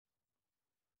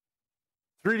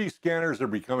3D scanners are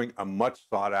becoming a much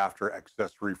sought after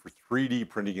accessory for 3D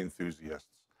printing enthusiasts.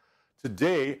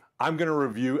 Today, I'm going to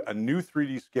review a new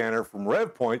 3D scanner from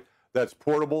Revopoint that's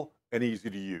portable and easy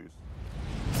to use.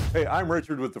 Hey, I'm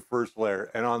Richard with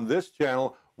TheFirstLayer, and on this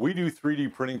channel, we do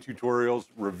 3D printing tutorials,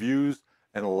 reviews,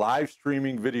 and live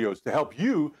streaming videos to help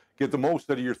you get the most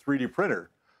out of your 3D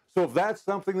printer. So if that's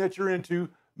something that you're into,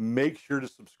 make sure to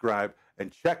subscribe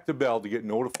and check the bell to get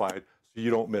notified so you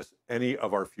don't miss any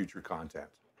of our future content.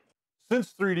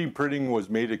 Since 3D printing was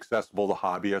made accessible to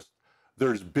hobbyists,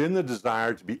 there's been the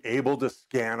desire to be able to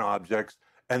scan objects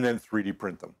and then 3D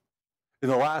print them. In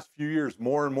the last few years,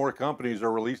 more and more companies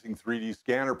are releasing 3D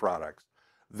scanner products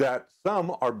that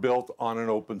some are built on an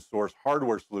open source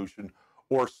hardware solution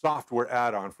or software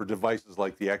add-on for devices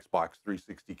like the Xbox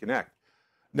 360 Kinect.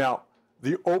 Now,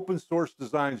 the open source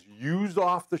designs use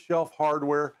off-the-shelf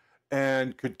hardware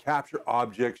and could capture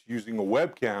objects using a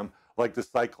webcam like the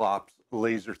Cyclops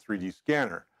Laser 3D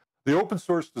scanner. The open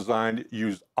source design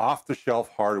used off-the-shelf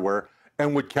hardware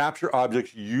and would capture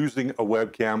objects using a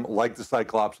webcam like the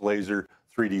Cyclops Laser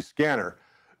 3D scanner.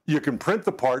 You can print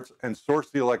the parts and source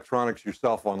the electronics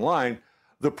yourself online.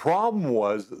 The problem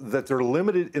was that they're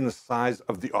limited in the size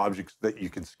of the objects that you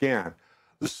can scan.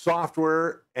 The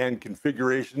software and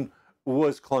configuration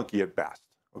was clunky at best,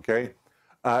 okay?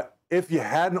 If you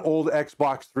had an old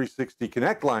Xbox 360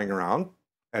 Kinect lying around,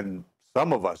 and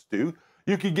some of us do,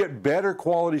 you could get better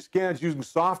quality scans using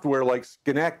software like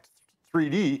Kinect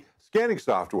 3D scanning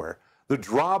software. The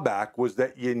drawback was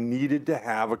that you needed to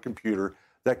have a computer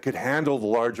that could handle the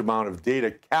large amount of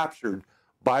data captured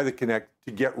by the Kinect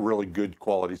to get really good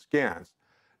quality scans.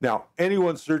 Now,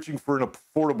 anyone searching for an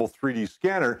affordable 3D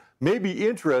scanner may be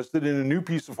interested in a new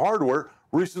piece of hardware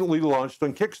recently launched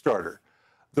on Kickstarter,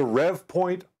 the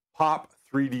Revopoint POP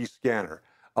 3D scanner,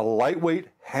 a lightweight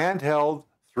handheld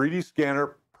 3D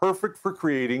scanner perfect for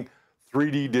creating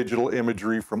 3D digital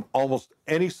imagery from almost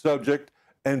any subject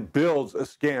and builds a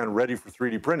scan ready for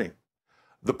 3D printing.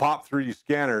 The POP 3D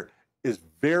scanner is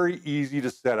very easy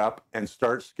to set up and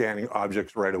start scanning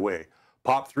objects right away.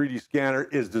 POP 3D scanner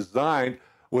is designed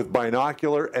with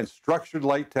binocular and structured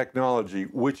light technology,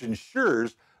 which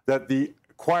ensures that the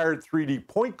acquired 3D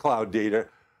point cloud data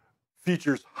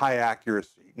features high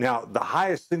accuracy. Now, the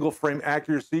highest single frame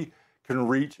accuracy can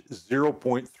reach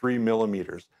 0.3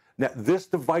 millimeters. Now, this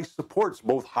device supports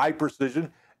both high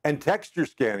precision and texture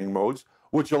scanning modes,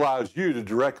 which allows you to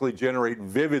directly generate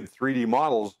vivid 3D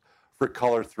models for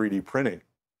color 3D printing.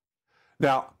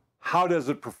 Now, how does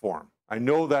it perform? I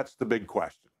know that's the big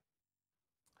question.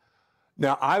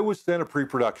 Now, I was sent a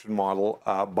pre-production model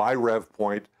by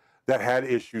Revopoint that had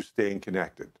issues staying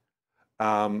connected.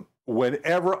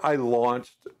 Whenever I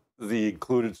launched the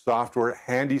included software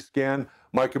HandyScan,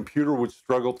 my computer would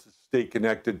struggle to stay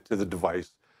connected to the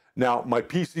device. Now, my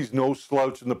PC's no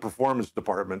slouch in the performance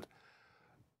department.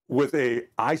 With a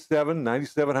i7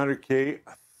 9700K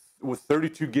with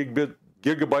 32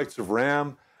 gigabytes of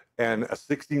RAM and a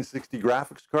 1660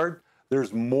 graphics card,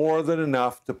 there's more than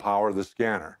enough to power the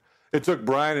scanner. It took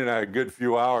Brian and I a good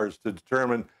few hours to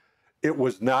determine it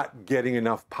was not getting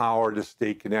enough power to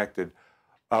stay connected.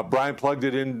 Brian plugged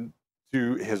it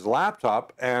into his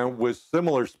laptop and with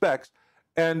similar specs,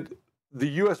 and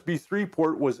the USB 3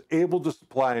 port was able to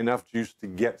supply enough juice to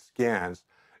get scans.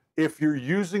 If you're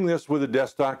using this with a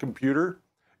desktop computer,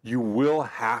 you will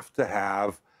have to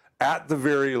have, at the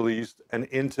very least, an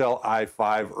Intel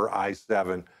i5 or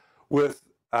i7 with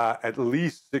at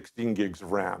least 16 gigs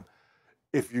of RAM.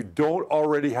 If you don't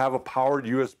already have a powered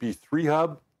USB 3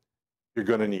 hub, you're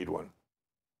going to need one.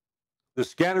 The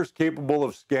scanner is capable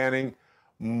of scanning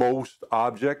most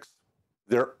objects.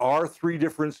 There are 3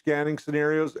 different scanning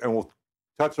scenarios, and we'll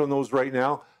touch on those right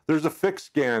now. There's a fixed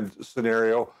scan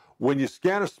scenario. When you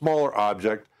scan a smaller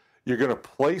object, you're going to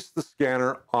place the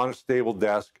scanner on a stable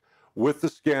desk with the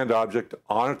scanned object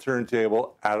on a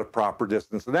turntable at a proper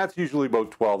distance, and that's usually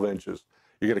about 12 inches.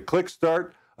 You're going to click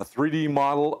start. A 3D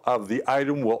model of the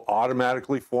item will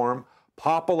automatically form.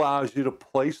 POP allows you to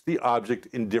place the object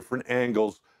in different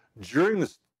angles during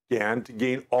the scan to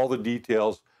gain all the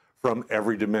details from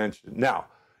every dimension. Now,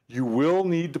 you will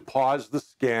need to pause the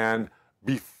scan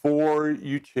before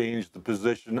you change the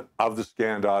position of the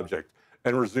scanned object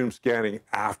and resume scanning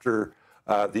after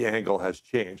the angle has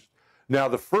changed. Now,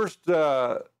 the first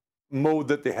mode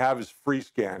that they have is free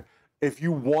scan. If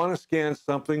you want to scan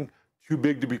something too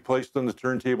big to be placed on the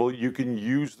turntable, you can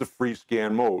use the free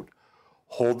scan mode.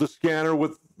 Hold the scanner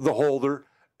with the holder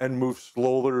and move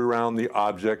slowly around the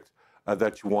object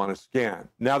that you want to scan.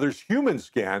 Now there's human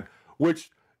scan, which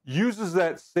uses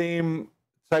that same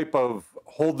type of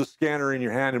hold the scanner in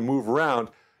your hand and move around.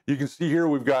 You can see here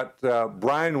we've got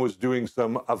Brian was doing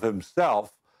some of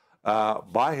himself,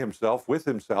 by himself, with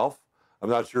himself. I'm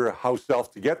not sure how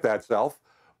self to get that self,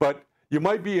 but you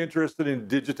might be interested in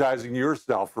digitizing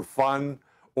yourself for fun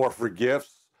or for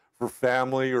gifts, for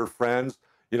family or friends.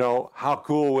 You know, how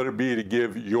cool would it be to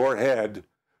give your head to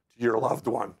your loved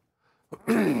one?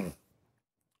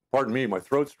 Pardon me, my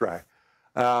throat's dry.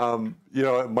 You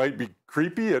know, it might be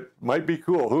creepy, it might be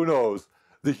cool, who knows?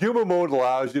 The human mode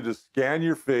allows you to scan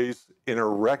your face in a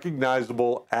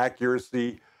recognizable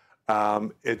accuracy.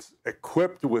 It's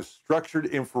equipped with structured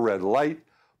infrared light.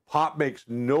 POP makes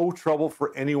no trouble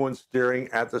for anyone staring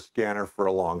at the scanner for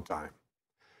a long time.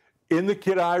 In the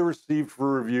kit I received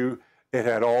for review, it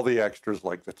had all the extras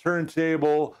like the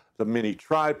turntable, the mini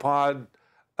tripod,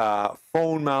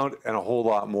 phone mount, and a whole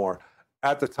lot more.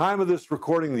 At the time of this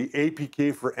recording, the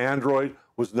APK for Android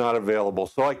was not available,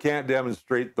 so I can't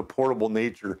demonstrate the portable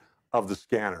nature of the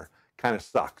scanner. Kind of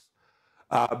sucks.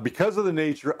 Because of the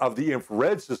nature of the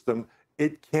infrared system,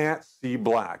 it can't see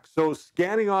black. So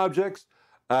scanning objects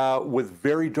with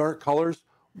very dark colors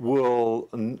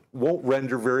won't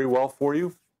render very well for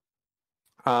you.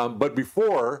 But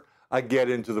before I get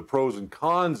into the pros and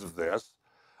cons of this,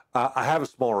 I have a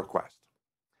small request.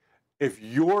 If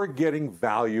you're getting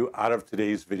value out of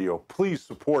today's video, please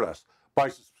support us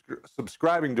by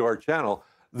subscribing to our channel.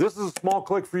 This is a small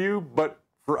click for you, but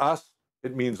for us,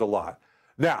 it means a lot.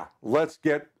 Now, let's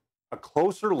get a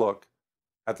closer look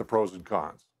at the pros and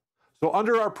cons. So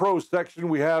under our pros section,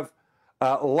 we have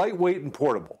lightweight and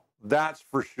portable. That's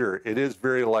for sure. It is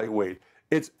very lightweight.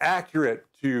 It's accurate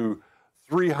to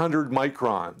 300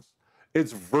 microns.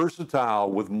 It's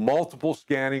versatile with multiple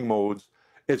scanning modes.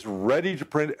 It's ready to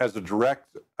print as a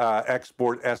direct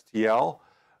export STL,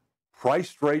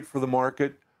 priced right for the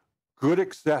market, good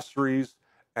accessories,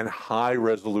 and high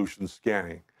resolution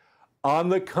scanning. On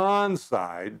the con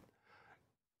side,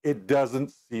 it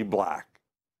doesn't see black.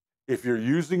 If you're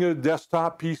using a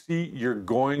desktop PC, you're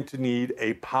going to need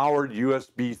a powered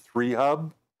USB 3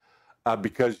 hub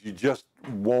because you just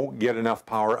won't get enough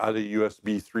power out of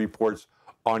USB 3 ports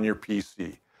on your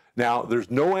PC. Now, there's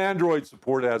no Android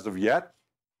support as of yet,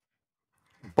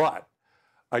 but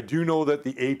I do know that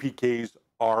the APKs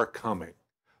are coming.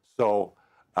 So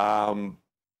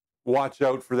watch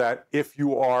out for that if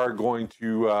you are going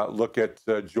to look at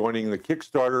joining the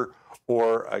Kickstarter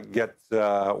or get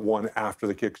one after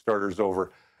the Kickstarter is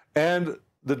over. And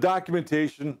the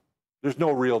documentation, there's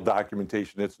no real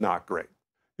documentation. It's not great.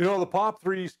 You know, the POP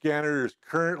 3D scanner is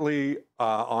currently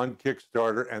on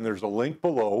Kickstarter, and there's a link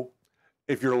below.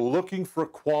 If you're looking for a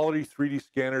quality 3D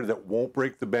scanner that won't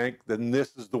break the bank, then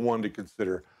this is the one to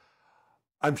consider.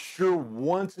 I'm sure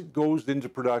once it goes into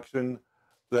production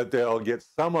that they'll get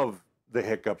some of the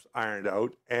hiccups ironed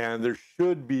out, and there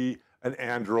should be an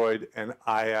Android and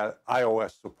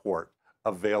iOS support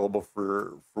available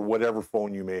for whatever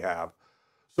phone you may have.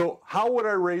 So how would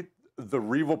I rate the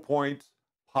Revopoint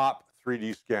POP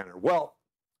 3D scanner? Well,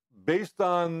 based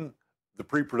on the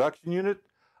pre-production unit,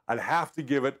 I'd have to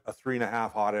give it a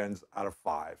 3.5 hot ends out of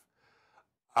 5.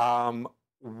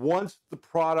 Once the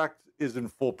product is in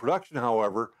full production,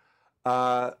 however,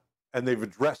 and they've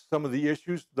addressed some of the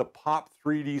issues, the POP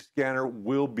 3D scanner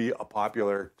will be a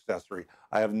popular accessory.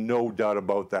 I have no doubt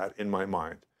about that in my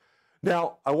mind.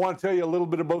 Now, I want to tell you a little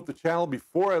bit about the channel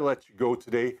before I let you go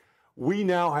today. We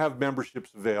now have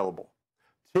memberships available.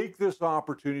 Take this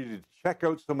opportunity to check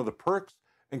out some of the perks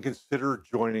and consider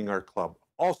joining our club.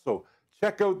 Also,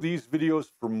 check out these videos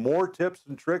for more tips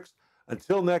and tricks.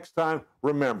 Until next time,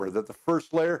 remember that the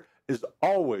first layer is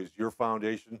always your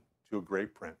foundation to a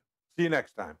great print. See you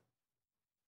next time.